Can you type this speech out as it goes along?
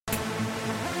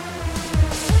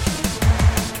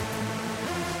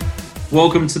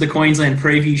Welcome to the Queensland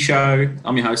Preview Show.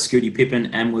 I'm your host, Scooty Pippen,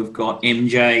 and we've got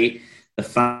MJ, the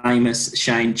famous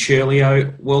Shane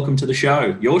Churlio. Welcome to the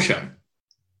show, your show.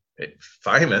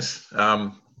 Famous?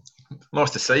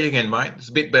 Nice to see you again, mate. It's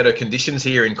a bit better conditions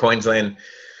here in Queensland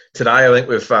today. I think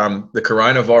with the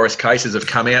coronavirus cases have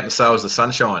come out and so has the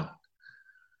sunshine.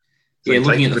 So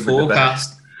looking at the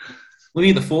forecast. Looking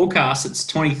at the forecast, it's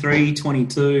 23,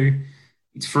 22.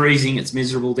 It's freezing. It's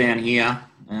miserable down here.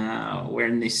 We're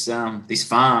in this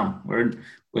farm. We're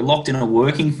locked in a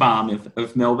working farm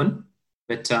of Melbourne,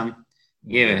 but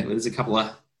there's a couple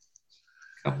of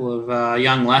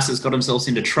young lasses got themselves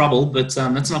into trouble, but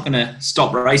that's not going to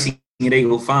stop racing at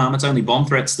Eagle Farm. It's only bomb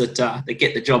threats that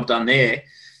get the job done there.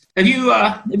 Have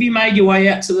you made your way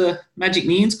out to the Magic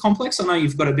Millions complex? I know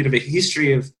you've got a bit of a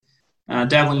history of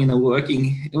dabbling in the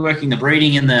working the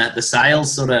breeding and the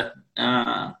sales sort of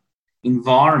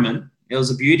environment. It was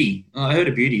a beauty. I heard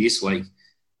a beauty this week.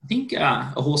 I think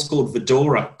a horse called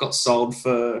Vidora got sold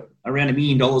for around $1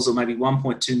 million or maybe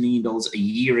 $1.2 million a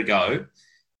year ago.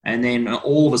 And then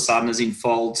all of a sudden is in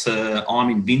foal to I'm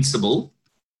Invincible.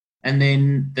 And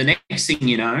then the next thing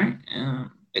you know,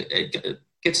 it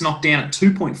gets knocked down at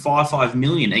 $2.55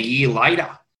 million a year later.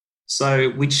 So,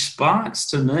 which sparks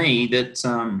to me that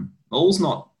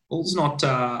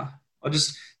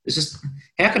it's just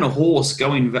how can a horse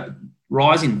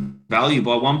rise in value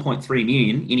by 1.3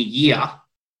 million in a year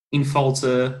in foal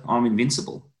to I'm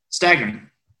Invincible? Staggering.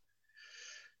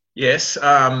 Yes.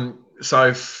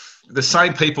 So the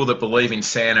same people that believe in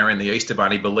Santa and the Easter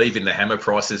Bunny believe in the hammer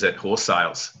prices at horse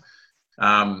sales.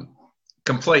 I don't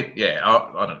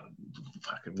know.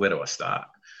 Where do I start?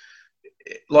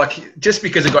 Like, just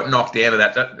because it got knocked down to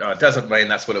that doesn't mean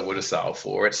that's what it would have sold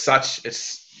for.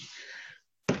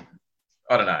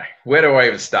 I don't know. Where do I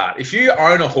even start? If you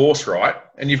own a horse, right,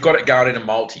 and you've got it going in a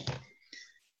multi,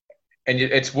 and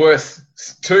it's worth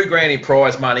 $2,000 in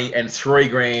prize money and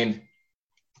 $3,000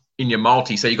 in your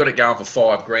multi, so you got it going for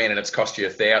 $5,000 and it's cost you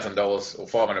 $1,000 or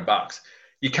 $500,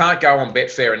 you can't go on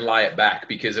Betfair and lay it back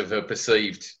because of a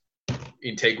perceived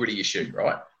integrity issue,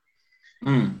 right?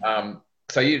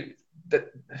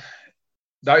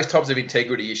 Those types of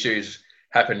integrity issues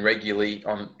happen regularly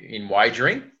in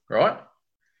wagering, right?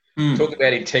 Talk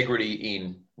about integrity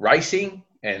in racing,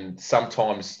 and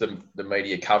sometimes the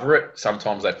media cover it,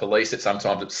 sometimes they police it,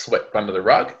 sometimes it's swept under the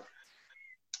rug.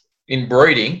 In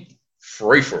breeding,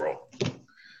 free for all.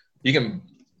 You can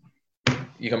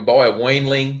buy a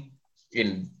weanling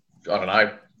in, I don't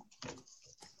know,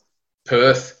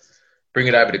 Perth, bring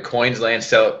it over to Queensland,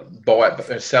 sell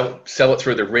it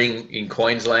through the ring in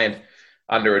Queensland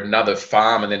under another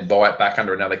farm, and then buy it back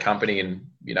under another company and,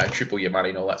 triple your money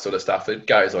and all that sort of stuff. It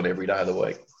goes on every day of the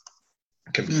week.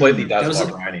 Completely does my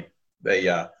brain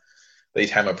in these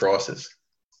hammer prices.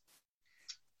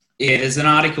 Yeah, there's an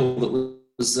article that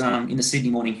was in the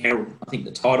Sydney Morning Herald. I think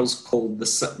the title's called The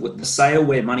Sale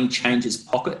Where Money Changes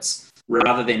Pockets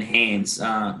Rather Than Hands.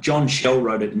 John Shell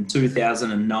wrote it in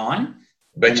 2009.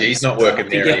 Bet you he's not working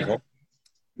there anymore.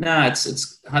 No,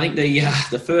 it's. I think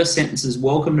the first sentence is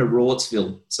 "Welcome to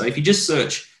Rortsville." So if you just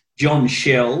search John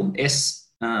Shell,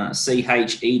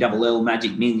 SCHELL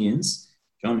Magic Millions,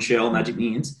 John Shell Magic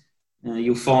Millions,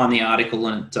 you'll find the article,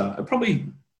 and it probably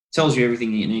tells you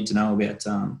everything that you need to know about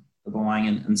the buying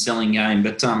and selling game.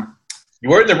 But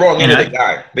you were in the wrong end of the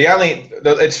game.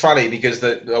 It's funny because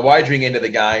the wagering end of the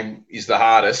game is the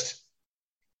hardest.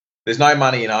 There's no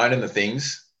money in owning the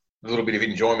things. A little bit of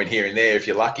enjoyment here and there if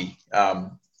you're lucky.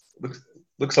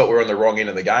 Looks like we're on the wrong end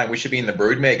of the game. We should be in the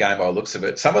broodmare game by the looks of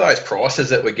it. Some of those prices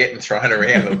that we're getting thrown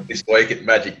around this week at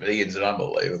Magic Millions are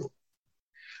unbelievable.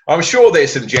 I'm sure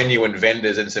there's some genuine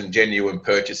vendors and some genuine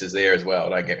purchasers there as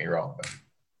well. Don't get me wrong.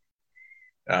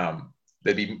 But,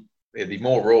 there'd be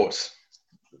more rorts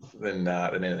than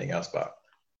anything else. But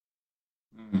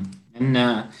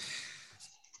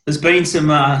there's been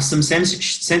some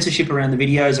censorship around the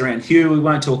videos around Hugh. We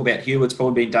won't talk about Hugh. It's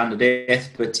probably been done to death.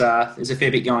 But there's a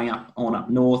fair bit going up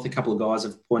north. A couple of guys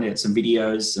have pointed out some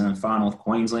videos far north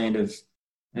Queensland of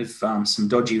some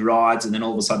dodgy rides, and then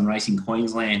all of a sudden Racing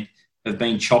Queensland have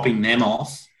been chopping them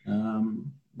off.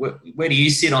 Where do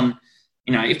you sit on,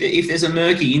 if there's a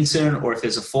murky incident or if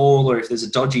there's a fall or if there's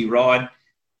a dodgy ride,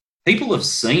 people have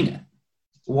seen it.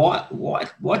 Why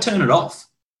turn it off?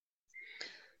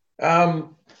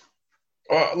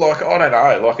 I don't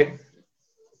know.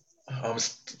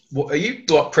 Are you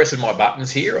pressing my buttons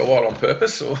here or what on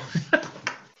purpose? Or I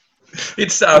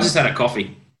just had a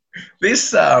coffee.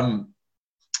 This the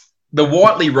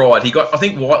Whiteley ride. I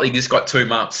think Whiteley just got 2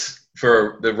 months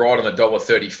for the ride on the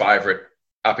 $1.30 favourite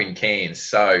up in Cairns.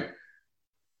 So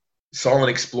Silent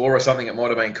Explorer, something it might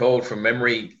have been called from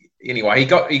memory, anyway, he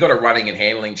got a running and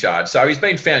handling charge. So he's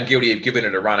been found guilty of giving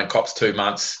it a run and cops 2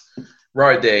 months.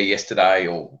 Rode there yesterday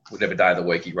or whatever day of the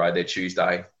week he rode there,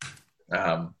 Tuesday.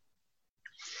 Now,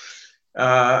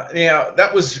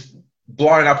 that was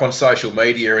blown up on social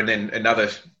media, and then another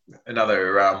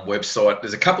website.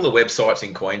 There's a couple of websites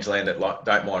in Queensland that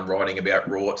don't mind writing about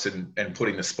rorts and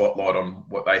putting the spotlight on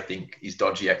what they think is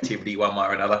dodgy activity one way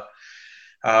or another.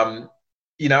 And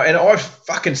I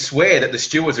fucking swear that the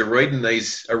stewards are reading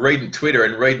Twitter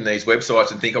and reading these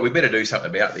websites and think, we better do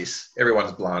something about this.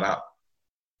 Everyone's blown up.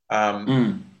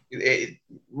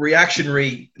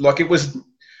 Reactionary, like it was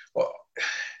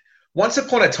once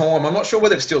upon a time. I'm not sure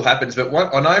whether it still happens, but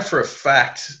I know for a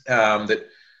fact that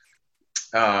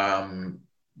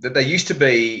there used to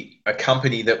be a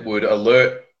company that would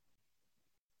alert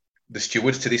the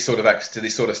stewards to this sort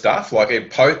of stuff, like a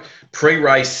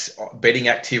pre-race betting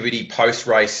activity,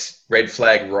 post-race red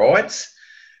flag rides.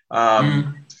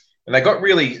 And they got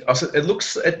really. It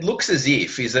looks as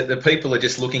if is that the people are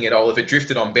just looking at if it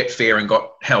drifted on Betfair and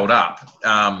got held up,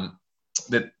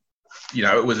 that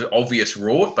it was an obvious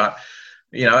rort. But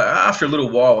after a little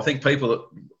while, I think people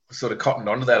sort of cottoned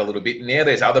onto that a little bit. Now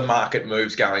there's other market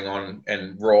moves going on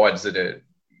and rides that are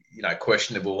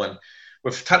questionable. And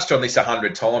we've touched on this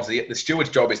 100 times. The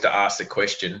steward's job is to ask the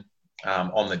question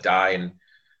on the day, and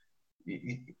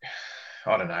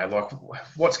I don't know, like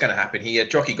what's going to happen here.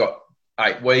 Jockey got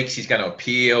 8 weeks. He's going to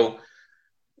appeal.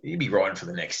 He'll be riding for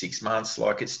the next 6 months.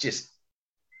 Like it's just,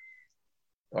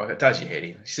 it does your head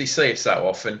in. You see it so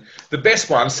often. The best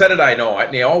one, Saturday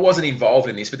night. Now I wasn't involved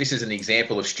in this, but this is an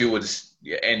example of stewards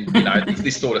and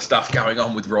this sort of stuff going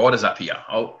on with riders up here.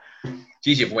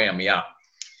 Geez, you've wound me up.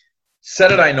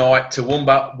 Saturday night,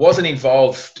 Toowoomba wasn't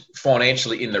involved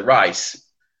financially in the race.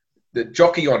 The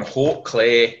jockey on Hawk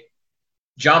Clare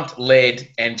jumped lead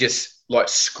and just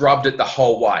scrubbed it the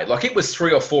whole way. Like it was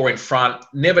 3 or 4 in front,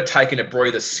 never taken a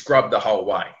breather, scrubbed the whole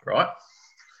way, right?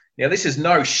 Now, this is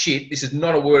no shit. This is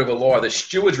not a word of a lie. The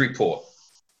steward's report.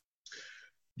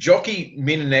 Jockey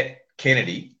Minette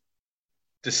Kennedy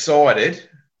decided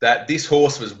that this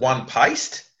horse was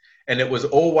one-paced, and it was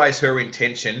always her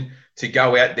intention to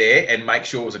go out there and make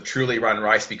sure it was a truly run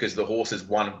race because the horse is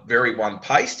very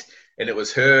one-paced, and it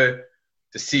was her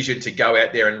decision to go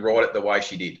out there and ride it the way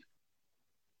she did.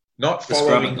 Not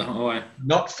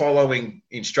following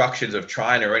instructions of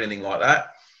trainer or anything like that.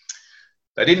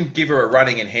 They didn't give her a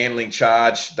running and handling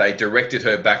charge. They directed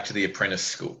her back to the apprentice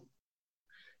school.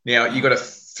 Now, you got a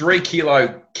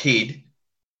 3-kilo kid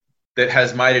that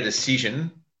has made a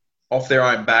decision off their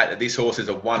own bat that this horse is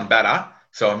a one batter,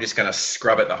 so I'm just going to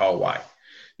scrub it the whole way.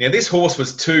 Now, this horse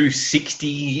was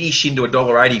 $2.60-ish into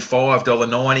 $1.85,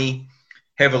 $1.90,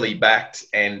 heavily backed,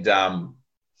 and fucking.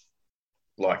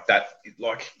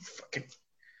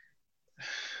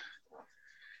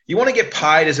 You want to get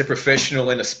paid as a professional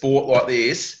in a sport like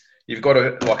this, you've got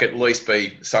to at least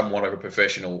be somewhat of a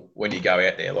professional when you go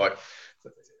out there. Like,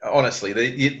 honestly,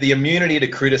 the immunity to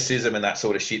criticism and that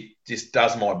sort of shit just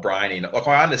does my brain in. Like,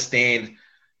 I understand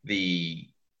the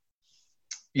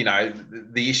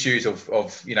issues of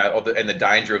the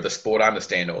danger of the sport. I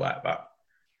understand all that, but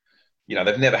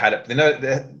they've never had it.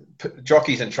 The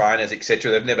jockeys and trainers,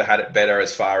 etc. They've never had it better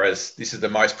as far as this is the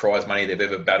most prize money they've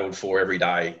ever battled for every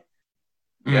day.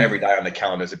 Every day on the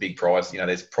calendar is a big prize.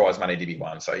 There's prize money to be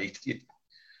won. So you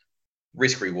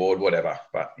risk reward, whatever.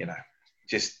 But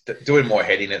just doing my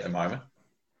head in at the moment.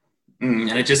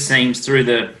 And it just seems through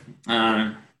the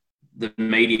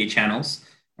media channels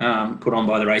put on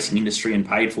by the racing industry and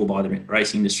paid for by the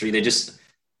racing industry,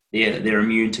 they're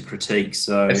immune to critique.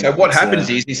 So what happens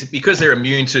is because they're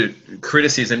immune to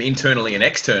criticism internally and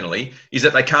externally, is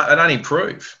that they don't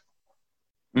improve.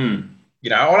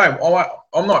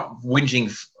 I'm not whinging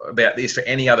about this for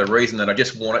any other reason than I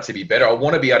just want it to be better. I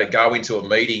want to be able to go into a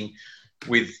meeting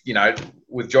with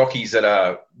jockeys that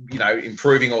are,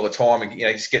 improving all the time and,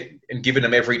 just giving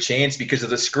them every chance because of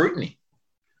the scrutiny.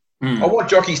 I want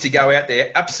jockeys to go out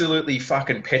there absolutely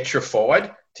fucking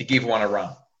petrified to give one a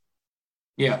run.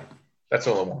 Yeah. That's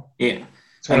all I want. Yeah.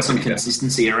 And some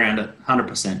consistency around it,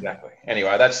 100%. Exactly.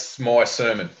 Anyway, that's my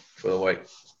sermon for the week.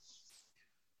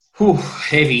 Whew,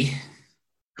 heavy.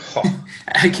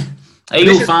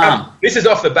 Eagle Farm. This is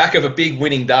off the back of a big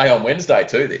winning day on Wednesday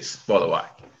too, this, by the way.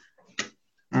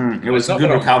 It was a good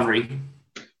recovery.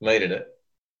 Needed it.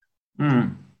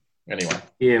 Anyway.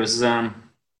 Yeah, it was some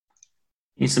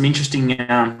interesting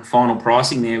final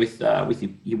pricing there with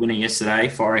your winner yesterday,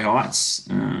 Fiery Heights,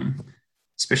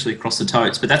 especially across the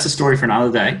totes. But that's a story for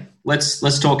another day.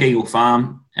 Let's talk Eagle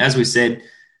Farm. As we said,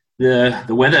 the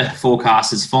weather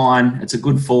forecast is fine. It's a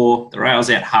good 4. The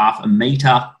rail's out half a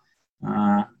metre.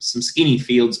 Some skinny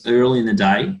fields early in the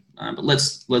day, but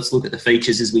let's look at the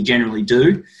features as we generally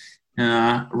do.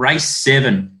 Race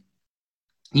 7,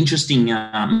 interesting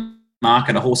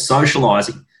market, a horse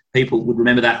Socialising. People would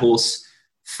remember that horse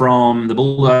from the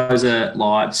Bulldozer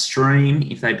live stream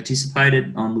if they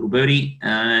participated on Little Birdie,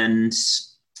 and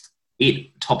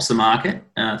it tops the market.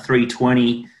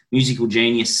 $3.20, Musical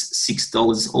Genius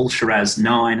 $6, All Shiraz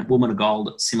 $9, Woman of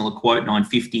Gold similar quote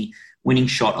 $9.50, Winning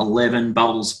Shot $11,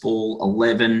 Bubbles Ball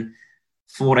 $11,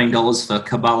 $14 for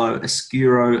Caballo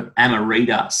Oscuro,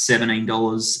 Amarita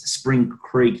 $17, Spring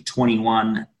Creek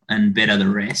 $21, and Better the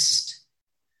Rest.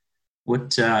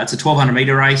 It's a 1,200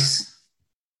 metre race.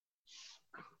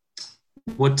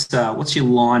 What's your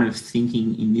line of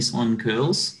thinking in this one,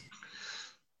 Curls?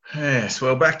 Yes,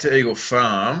 well, back to Eagle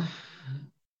Farm.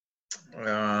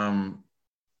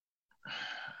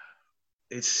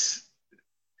 It's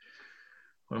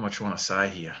what am I trying to say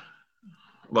here?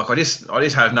 Like I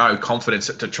just have no confidence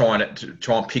to try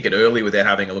and pick it early without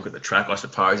having a look at the track, I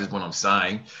suppose, is what I'm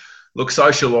saying. Look,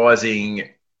 Socialising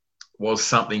was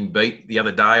something beat the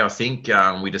other day, I think.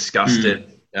 We discussed it.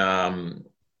 There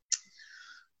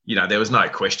was no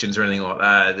questions or anything like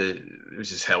that. It was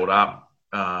just held up.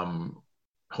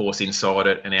 Horse inside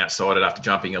it and outside it after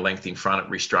jumping a length in front,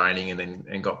 restraining,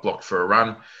 and got blocked for a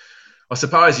run. I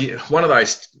suppose one of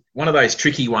those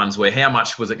tricky ones where how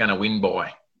much was it going to win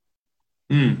by?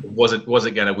 Was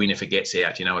it going to win if it gets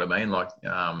out? You know what I mean? Like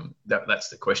that's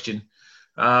the question.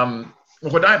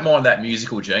 Look, I don't mind that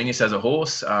Musical Genius as a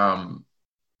horse.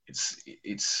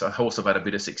 It's a horse I've had a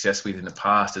bit of success with in the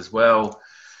past as well.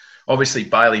 Obviously,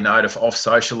 Bailey Note off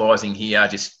Socialising here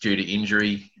just due to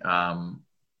injury.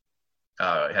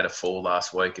 Had a fall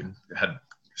last week and had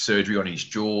surgery on his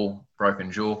jaw, broken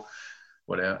jaw,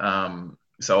 whatever.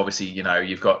 So obviously,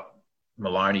 you've got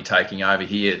Maloney taking over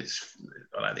here.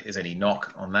 I don't think there's any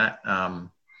knock on that.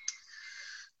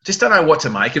 Just don't know what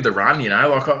to make of the run.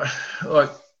 I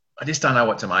just don't know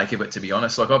what to make of it, to be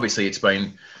honest. Like obviously, it's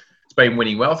been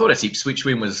winning well. I thought its Ipswich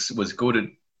win was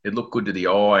good. It looked good to the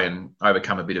eye and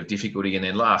overcome a bit of difficulty. And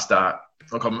then last start,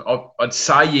 I'd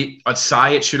say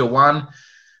it should have won.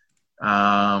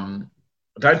 I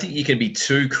don't think you can be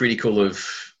too critical of,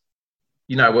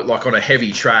 like on a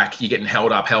heavy track, you're getting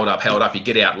held up, you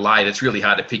get out late. It's really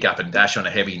hard to pick up and dash on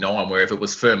a heavy 9, where if it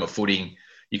was firmer footing,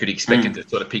 you could expect it to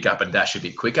sort of pick up and dash a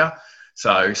bit quicker.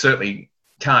 So certainly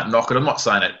can't knock it. I'm not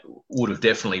saying it would have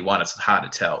definitely won. It's hard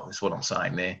to tell, is what I'm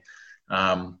saying there.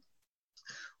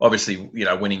 Obviously,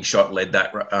 Winning Shot led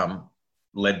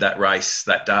that race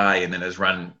that day, and then has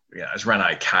run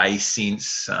okay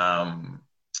since.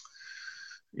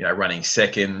 Running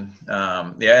second.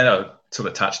 And I sort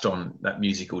of touched on that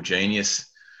Musical Genius.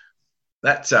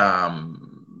 That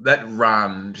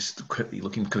run, just quickly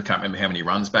looking, I can't remember how many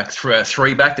runs back.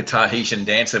 3 back, the Tahitian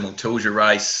Dancer Multaja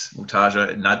race, in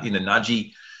the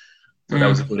Nudgee. So that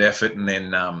was a good effort. And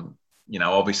then,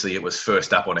 obviously it was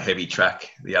first up on a heavy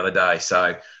track the other day.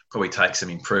 So probably take some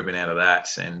improvement out of that.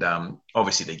 And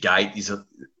obviously the gate is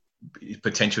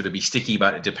potential to be sticky,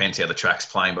 but it depends how the track's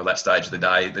playing by that stage of the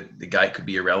day. The gate could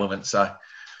be irrelevant. So,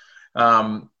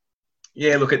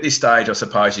 look, at this stage, I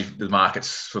suppose the market's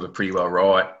sort of pretty well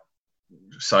right.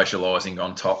 Socialising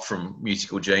on top from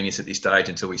Musical Genius at this stage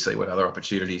until we see what other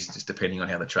opportunities, just depending on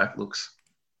how the track looks.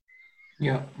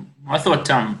 Yeah, I thought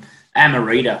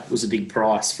Amarita was a big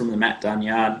price from the Matt Dunn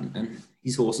yard, and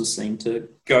his horses seem to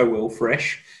go well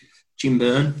fresh. Jim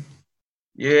Byrne.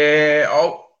 Yeah,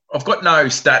 I've got no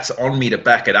stats on me to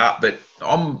back it up, but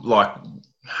I'm like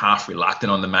half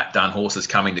reluctant on the Matt Dunn horses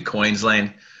coming to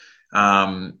Queensland.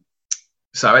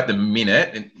 So at the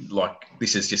minute,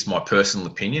 this is just my personal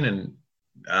opinion, and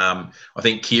I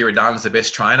think Kira Dunn's the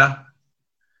best trainer,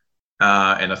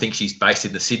 and I think she's based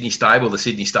in the Sydney stable. The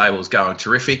Sydney stable is going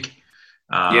terrific.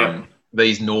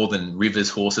 These Northern Rivers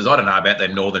horses, I don't know about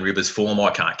them Northern Rivers form.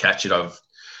 I can't catch it.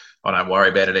 I don't worry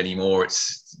about it anymore.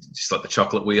 It's just like the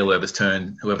chocolate wheel.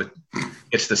 Whoever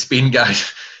gets the spin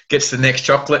gets the next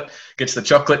chocolate, gets the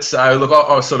chocolate. So, look,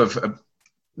 I was sort of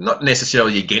not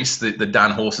necessarily against the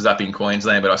Dunn horses up in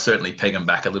Queensland, but I certainly peg them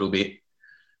back a little bit.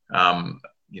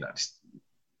 Just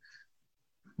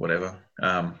whatever.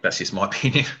 That's just my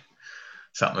opinion.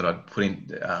 Something that I'd put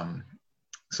in,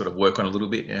 sort of work on a little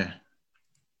bit, yeah.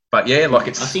 But, yeah,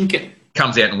 I think it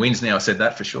comes out and wins now. I said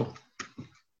that for sure.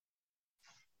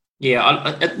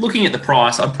 Yeah, looking at the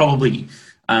price, I'd probably,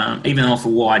 even off a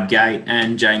wide gate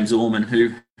and James Orman,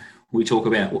 who we talk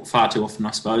about far too often,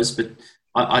 I suppose, but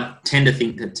I tend to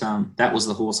think that that was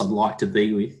the horse I'd like to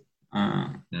be with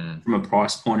from a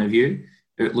price point of view,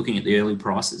 looking at the early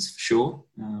prices for sure.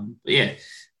 But, yeah,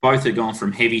 both have gone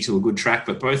from heavy to a good track,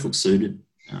 but both look suited.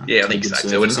 Yeah, I think so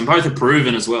too. And both are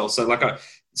proven as well. So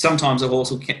sometimes a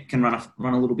horse can run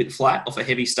a little bit flat off a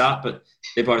heavy start, but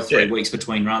they're both 3 weeks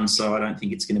between runs, so I don't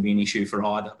think it's going to be an issue for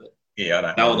either. But yeah, I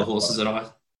don't. They were the horses that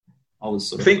I was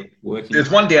sort of working. There's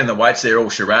one down the weights there, All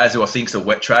Shiraz, who I think's a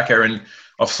wet tracker, and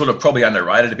I've sort of probably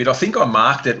underrated a bit. I think I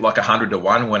marked it like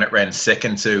 100-1 when it ran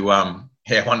second to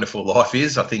How Wonderful Life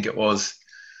Is. I think it was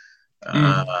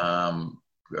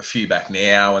a few back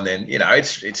now, and then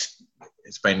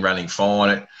it's been running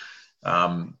fine.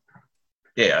 I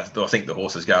think the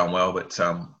horse is going well, but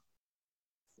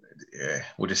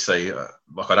we'll just see. I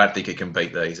don't think it can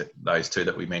beat those two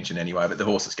that we mentioned anyway. But the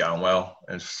horse is going well,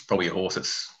 and it's probably a horse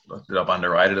that I've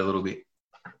underrated a little bit.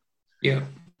 Yeah.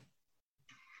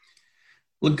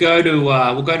 We'll go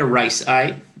to race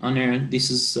 8. I know this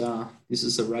is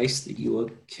a race that you are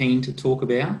keen to talk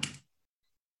about.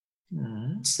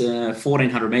 It's a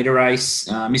 1,400-metre race.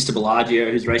 Mr. Bellagio,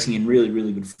 who's racing in really,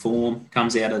 really good form,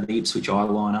 comes out of the Ipswich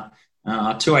Eyeliner.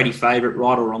 280 favourite,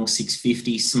 right or wrong,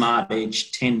 $6.50. Smart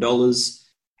Edge, $10.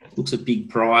 Looks a big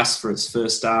price for its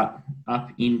first start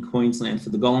up in Queensland for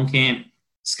the Gollan Camp.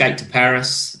 Skate to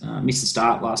Paris. Missed the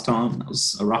start last time. That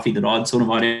was a roughie that I'd sort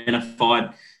of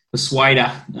identified. Persuader,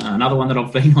 another one that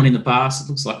I've been on in the past. It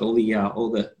looks like all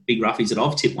the big roughies that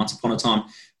I've tipped once upon a time.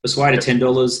 Persuader,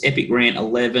 $10. Epic Rant,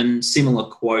 $11. Similar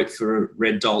quote for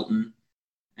Red Dalton,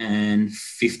 and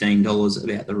 $15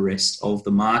 about the rest of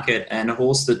the market. And a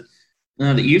horse that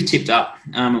you've tipped up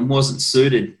and wasn't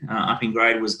suited up in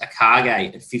grade was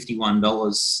Akage at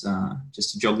 $51.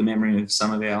 Just to jog the memory of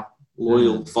some of our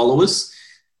loyal followers.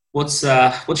 What's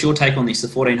your take on this? The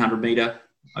 1,400-metre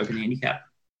open handicap.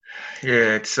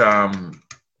 Yeah, it's I'm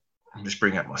just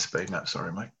bringing up my speed map.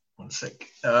 Sorry, mate. 1 sec.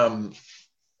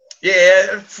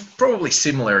 Probably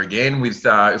similar again. With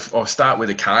if I'll start with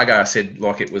Akage, I said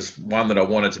like it was one that I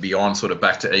wanted to be on, sort of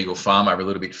back to Eagle Farm over a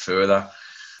little bit further.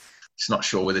 Just not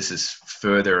sure whether this is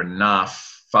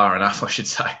far enough, I should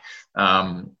say.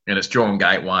 And it's drawn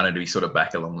gate 1 and to be sort of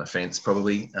back along the fence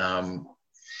probably.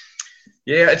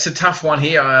 It's a tough one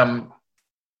here.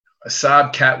 A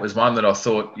Saab Cat was one that I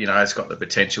thought, it's got the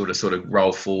potential to sort of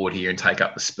roll forward here and take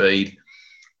up the speed.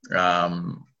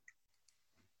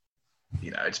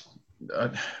 It's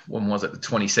when was it? The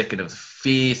 22nd of the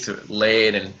 5th, it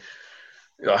led and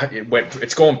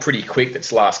it's gone pretty quick.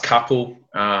 Its last couple,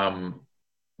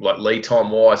 like lead time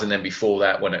wise, and then before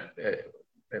that, when it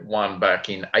won back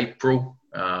in April,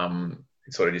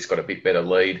 it sort of just got a bit better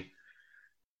lead.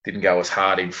 Didn't go as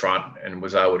hard in front and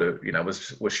was able to,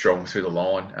 was strong through the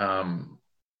line.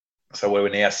 So we were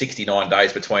now 69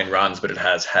 days between runs, but it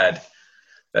has had,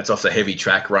 that's off the heavy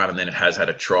track run, and then it has had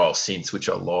a trial since, which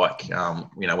I like,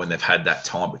 when they've had that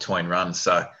time between runs.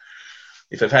 So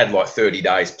if they've had like 30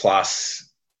 days plus,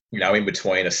 in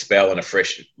between a spell and a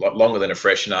fresh, like longer than a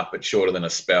freshen up, but shorter than a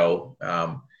spell,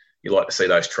 you like to see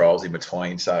those trials in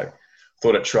between. So I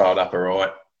thought it trialled up all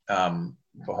right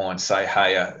behind Say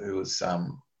Haya, who was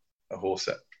a horse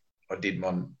that I did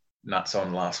my nuts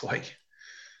on last week.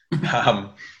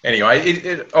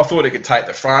 Anyway, I thought it could take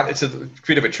the front. It's a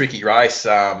bit of a tricky race.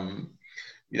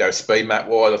 Speed map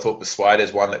wise, I thought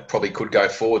Persuader's one that probably could go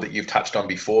forward that you've touched on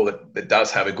before that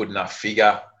does have a good enough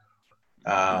figure.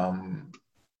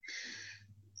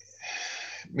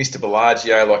 Mr.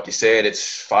 Bellagio, like you said,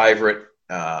 it's favourite.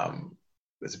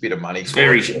 There's a bit of money. It's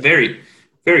very, very,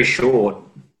 very short.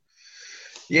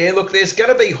 Yeah, look, there's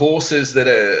going to be horses that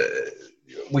are...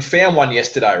 We found one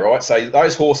yesterday, right? So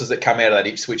those horses that come out of that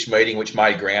Ipswich meeting, which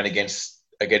made ground against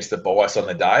the bias on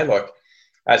the day, like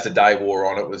as the day wore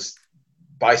on, it was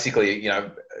basically,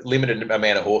 limited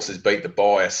amount of horses beat the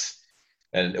bias,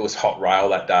 and it was hot rail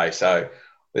that day. So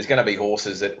there's going to be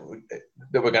horses that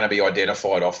were going to be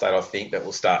identified off that, I think, that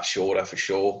will start shorter for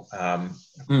sure.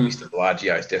 Mr.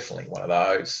 Bellagio is definitely one of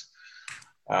those.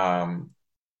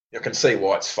 You can see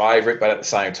why it's favourite, but at the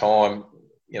same time,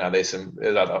 there's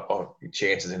other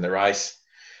chances in the race.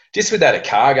 Just with that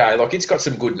Akage, like it's got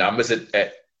some good numbers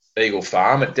at Eagle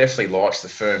Farm. It definitely likes the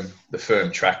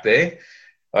firm track there.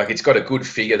 Like it's got a good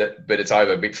figure but it's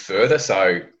over a bit further.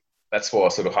 So that's why I'm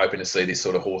sort of hoping to see this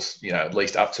sort of horse, at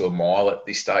least up to a mile at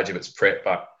this stage of its prep.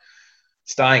 But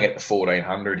staying at the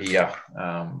 1,400 here,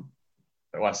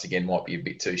 once again, might be a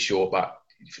bit too short. But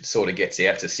if it sort of gets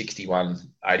out to $61,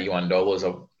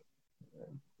 $81,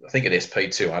 I think at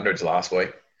SP 200s last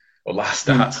week or last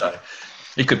start. So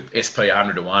it could SP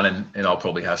 100-1 and I'll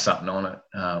probably have something on it.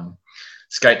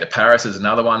 Skate to Paris is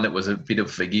another one that was a bit of a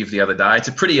forgive the other day. It's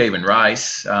a pretty even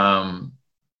race.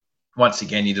 Once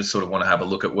again, you just sort of want to have a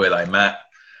look at where they map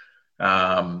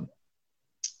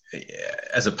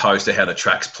as opposed to how the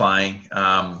track's playing.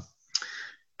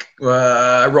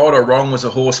 Right or Wrong was a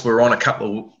horse we were on a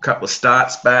couple of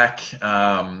starts back.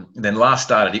 Then last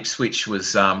start at Ipswich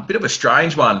was a bit of a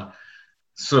strange one.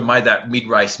 Sort of made that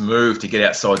mid-race move to get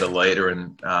outside the leader,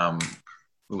 and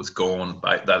it was gone.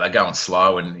 They're going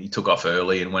slow, and he took off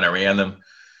early and went around them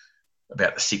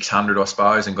about the 600, I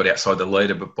suppose, and got outside the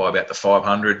leader by about the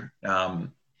 500.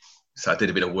 So I did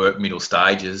a bit of work middle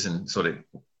stages and sort of,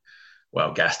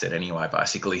 gassed it anyway,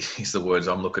 basically, is the words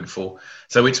I'm looking for.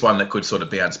 So it's one that could sort of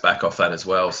bounce back off that as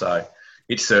well. So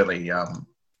it's certainly,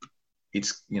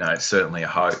 it's certainly a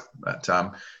hope. But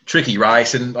tricky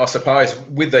race. And I suppose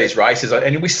with these races,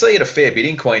 and we see it a fair bit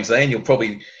in Queensland, you'll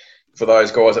probably, for those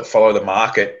guys that follow the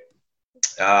market,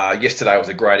 yesterday was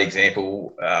a great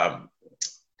example.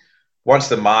 Once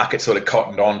the market sort of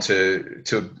cottoned on to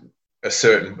a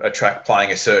track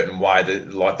playing a certain way,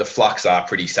 the flux are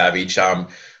pretty savage.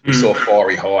 We saw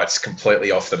Fiery Heights completely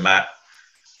off the map,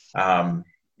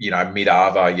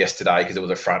 mid-Arvo yesterday because it was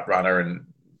a front runner, and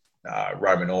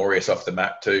Roman Aureus off the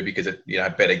map too because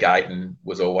Better Gate and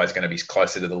was always going to be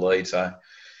closer to the lead, so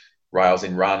rails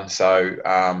in run. So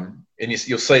and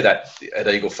you'll see that at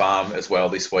Eagle Farm as well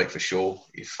this week for sure.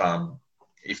 If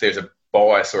there's a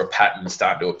bias or a pattern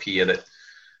starting to appear that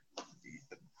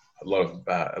a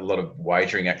lot of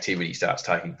wagering activity starts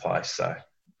taking place. So.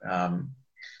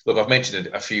 Look, I've mentioned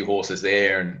a few horses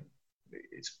there, and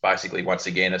it's basically once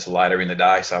again it's later in the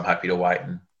day, so I'm happy to wait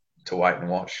and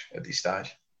watch at this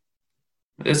stage.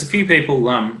 There's a few people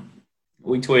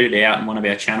we tweeted out in one of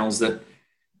our channels that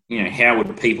how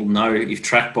would people know if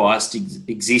track bias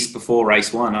exists before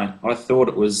race one? I thought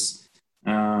it was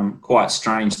quite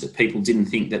strange that people didn't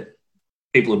think that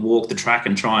people would walk the track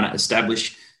and try and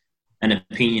establish an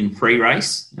opinion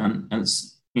pre-race, and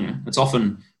it's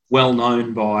often well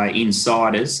known by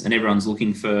insiders, and everyone's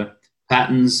looking for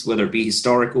patterns, whether it be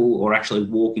historical or actually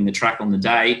walking the track on the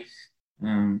day.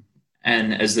 And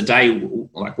as the day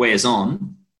wears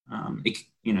on,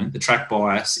 the track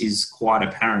bias is quite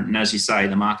apparent. And as you say,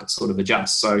 the market sort of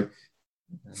adjusts. So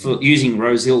for using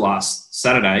Rosehill last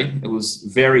Saturday, it was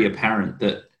very apparent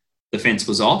that the fence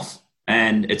was off,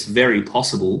 and it's very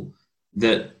possible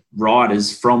that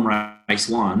riders from race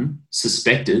one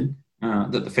suspected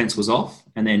that the fence was off,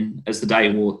 and then as the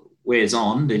day wears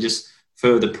on, they're just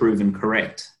further proven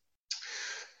correct.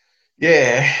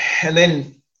 Yeah, and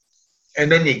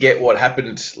then you get what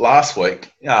happened last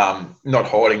week. Not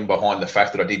hiding behind the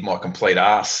fact that I did my complete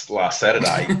arse last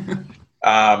Saturday,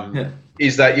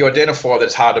 is that you identify that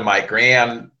it's hard to make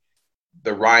ground.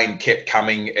 The rain kept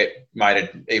coming; it made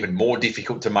it even more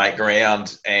difficult to make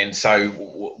ground, and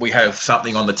so we have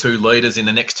something on the 2 leaders in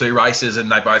the next 2 races,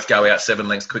 and they both go out 7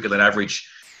 lengths quicker than average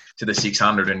to the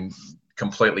 600 and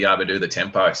completely overdo the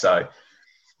tempo. So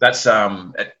that's,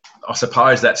 I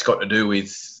suppose, that's got to do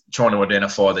with trying to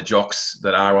identify the jocks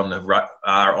that are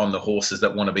on the horses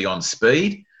that want to be on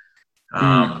speed.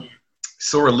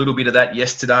 Saw a little bit of that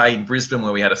yesterday in Brisbane,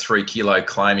 where we had a 3 kilo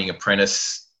claiming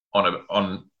apprentice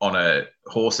on a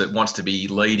horse that wants to be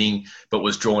leading but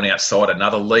was drawn outside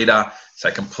another leader,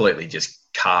 so completely just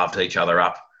carved each other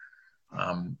up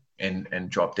and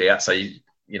dropped out. So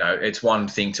it's one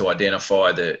thing to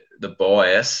identify the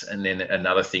bias, and then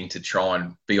another thing to try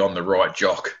and be on the right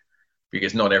jock,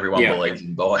 because not everyone believes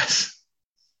in bias.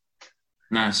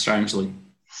 No, strangely.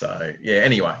 So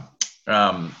anyway,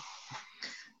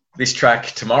 this track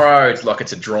tomorrow,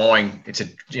 it's a drawing. It's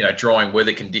drawing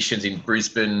weather conditions in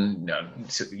Brisbane.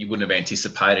 You wouldn't have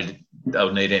anticipated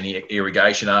they'll need any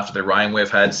irrigation after the rain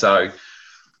we've had. So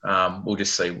we'll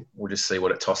just see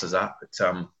what it tosses up. But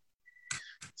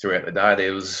throughout the day,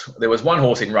 there was one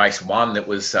horse in race one that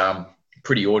was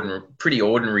pretty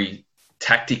ordinary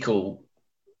tactically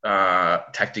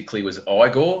was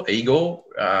Igor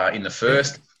in the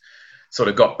first. Sort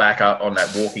of got back up on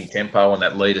that walking tempo on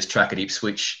that leaders track at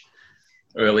Ipswich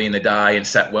early in the day and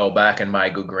sat well back and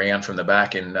made good ground from the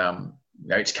back. And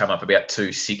it's come up about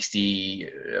 260.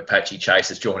 Apache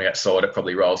Chase is drawn outside. It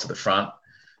probably rolls to the front.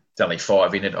 It's only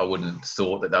 5 in it. I wouldn't have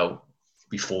thought that they'll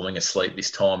be falling asleep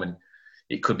this time, and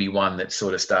it could be one that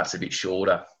sort of starts a bit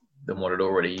shorter than what it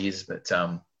already is. But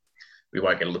we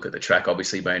won't get a look at the track,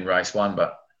 obviously, being race one,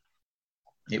 but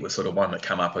it was sort of one that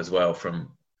come up as well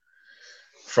from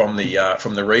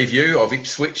the review of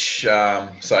Ipswich.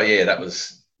 That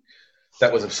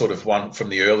was a sort of one from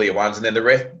the earlier ones, and then the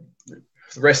rest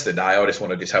of the day, I just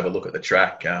want to have a look at the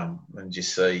track and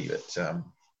just see that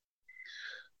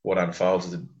what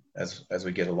unfolds as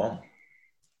we get along.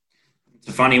 It's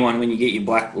a funny one when you get your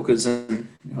black bookers, and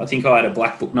I think I had a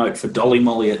black book note for Dolly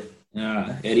Molly at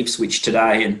Ipswich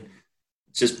today, and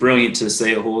it's just brilliant to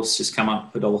see a horse just come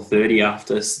up $1.30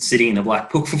 after sitting in the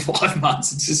black book for 5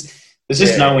 months. It's just There's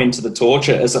just no end to the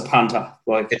torture as a punter.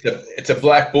 Like it's a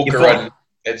black booker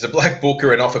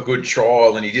and off a good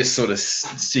trial, and you just sort of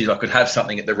see I could have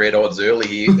something at the red odds early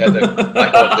here, at the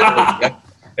black odds early,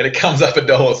 and it comes up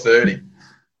 $1.30.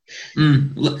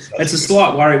 It's a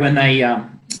slight worry when they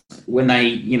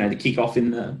the kick off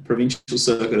in the provincial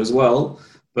circuit as well.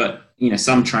 But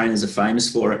some trainers are famous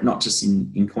for it, not just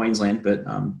in Queensland, but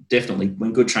definitely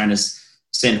when good trainers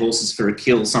send horses for a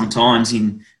kill. Sometimes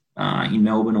in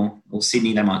Melbourne or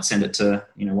Sydney, they might send it to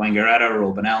Wangaratta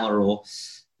or Benalla or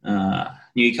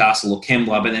Newcastle or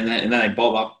Kembla, but then they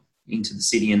bob up into the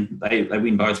city and they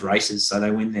win both races. So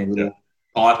they win their little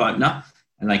pipe opener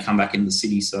and they come back into the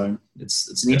city. So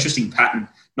it's an interesting pattern.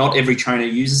 Not every trainer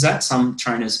uses that. Some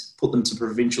trainers put them to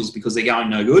provincials because they're going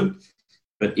no good.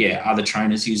 But other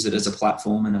trainers use it as a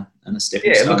platform and a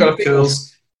stepping stone. Look, I think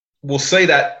we'll see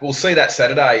that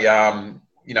Saturday.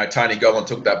 Tony Gollan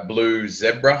took that Blur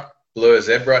Zebra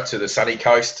to the sunny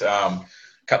coast a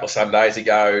couple of Sundays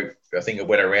ago. I think it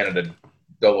went around at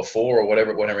 $1.04 or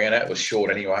whatever it went around at. It was short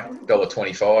anyway,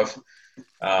 $1.25.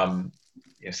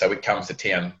 So it comes to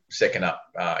town second up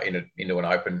into an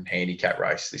open handicap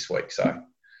race this week. So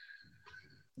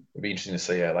it'll be interesting to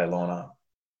see how they line up.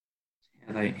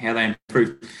 How they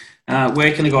improve.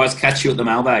 Where can the guys catch you at the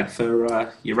mailbag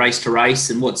for your race to race,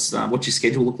 and what's your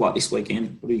schedule look like this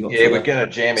weekend? What do you got? We're going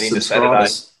to jam it into Saturday.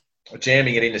 We're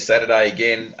jamming it into Saturday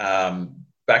again.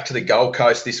 Back to the Gold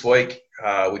Coast this week,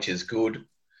 which is good.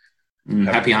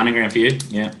 Happy hunting ground for you.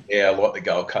 Yeah, I like the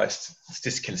Gold Coast. It's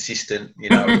just consistent,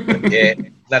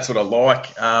 that's what I like.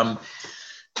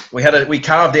 We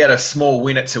carved out a small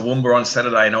win at Toowoomba on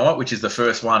Saturday night, which is the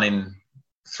first one in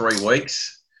 3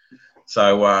 weeks.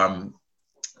 So,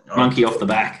 monkey off the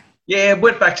back. Yeah,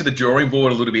 went back to the drawing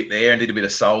board a little bit there and did a bit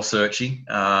of soul searching.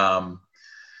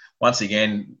 Once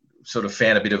again, sort of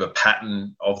found a bit of a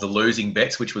pattern of the losing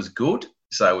bets, which was good.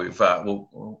 So we've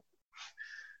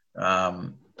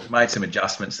made some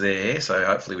adjustments there. So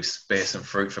hopefully we bear some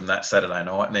fruit from that Saturday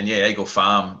night. And then, Eagle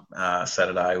Farm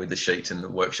Saturday with the sheets and the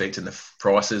worksheets and the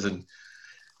prices. And,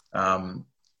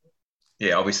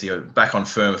 obviously back on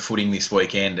firmer footing this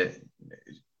weekend.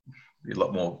 A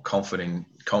lot more confident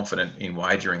in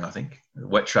wagering, I think. The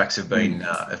wet tracks have been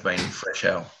fresh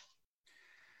hell.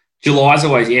 July's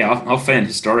always, I've found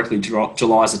historically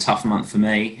July's a tough month for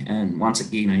me. And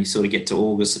once you sort of get to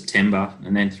August, September,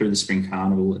 and then through the spring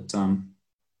carnival,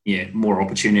 more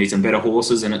opportunities and better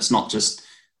horses. And it's not just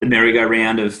the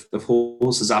merry-go-round of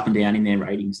horses up and down in their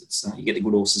ratings. It's you get the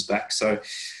good horses back. So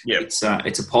it's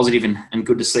a positive and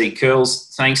good to see.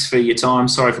 Curls, thanks for your time.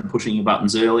 Sorry for pushing your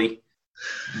buttons early.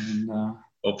 And,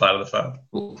 all part of the fun.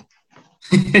 We'll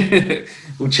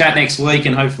chat next week,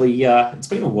 and hopefully it's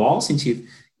been a while since you've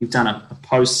done a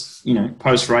post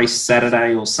race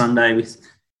Saturday or Sunday with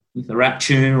the rap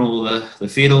tune or the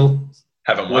fiddle.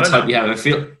 Let's hope you have a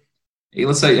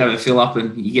fill up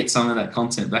and you get some of that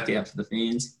content back out for the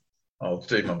fans. I'll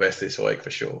do my best this week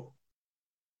for sure.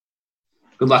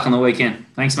 Good luck on the weekend.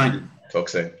 Thanks, mate. Talk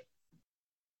soon.